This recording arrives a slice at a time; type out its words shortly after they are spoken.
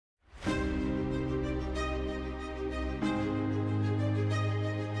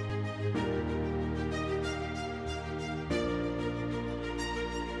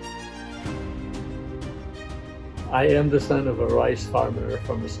I am the son of a rice farmer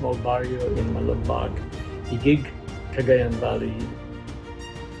from a small barrio in Malambag, Igig, Cagayan Valley.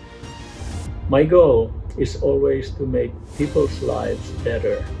 My goal is always to make people's lives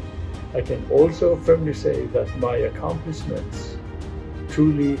better. I can also firmly say that my accomplishments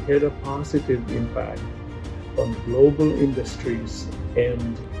truly had a positive impact on global industries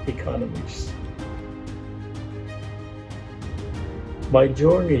and economies. My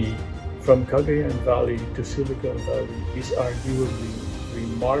journey from Cagayan Valley to Silicon Valley is arguably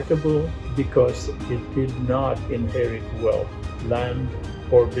remarkable because it did not inherit wealth, land,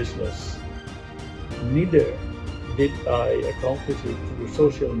 or business. Neither did I accomplish it through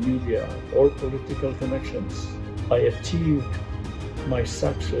social media or political connections. I achieved my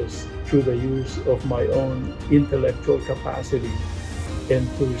success through the use of my own intellectual capacity and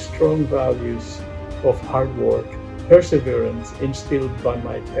through strong values of hard work, perseverance instilled by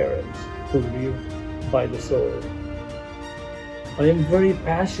my parents who lived by the soil. I am very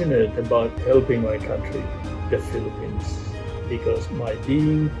passionate about helping my country, the Philippines, because my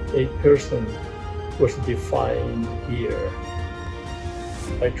being a person was defined here.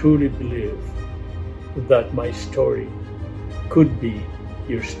 I truly believe that my story could be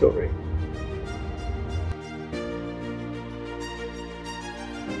your story.